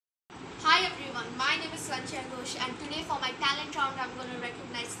Sanchaya Ghosh, and today for my talent round I'm going to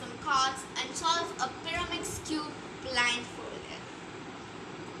recognize some cards and solve a pyramid cube blindfolded.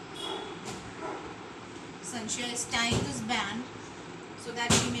 Sanchaya is tying this band so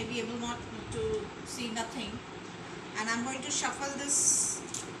that she may be able not to see nothing, and I'm going to shuffle this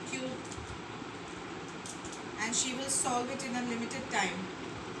cube and she will solve it in a limited time.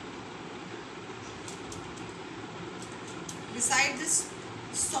 Beside this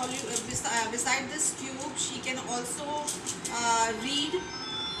beside this cube, she can also read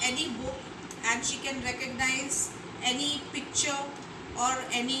any book, and she can recognize any picture or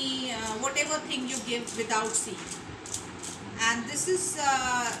any whatever thing you give without seeing. And this is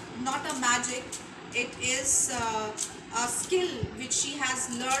not a magic, it is a skill which she has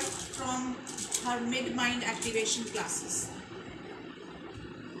learned from her mid-mind activation classes.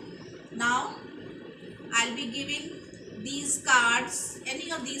 Now I'll be giving these cards,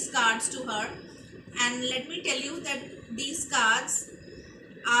 any of these cards, to her, and let me tell you that these cards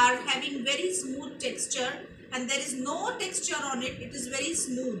are having very smooth texture, and there is no texture on it. It is very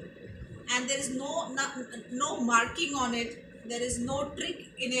smooth, and there is no marking on it. There is no trick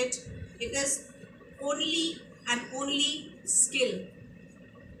in it. It is only and only skill.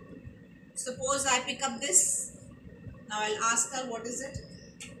 Suppose I pick up this. Now I'll ask her, what is it?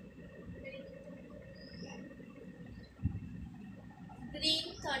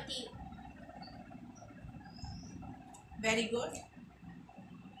 Green 13. Very good.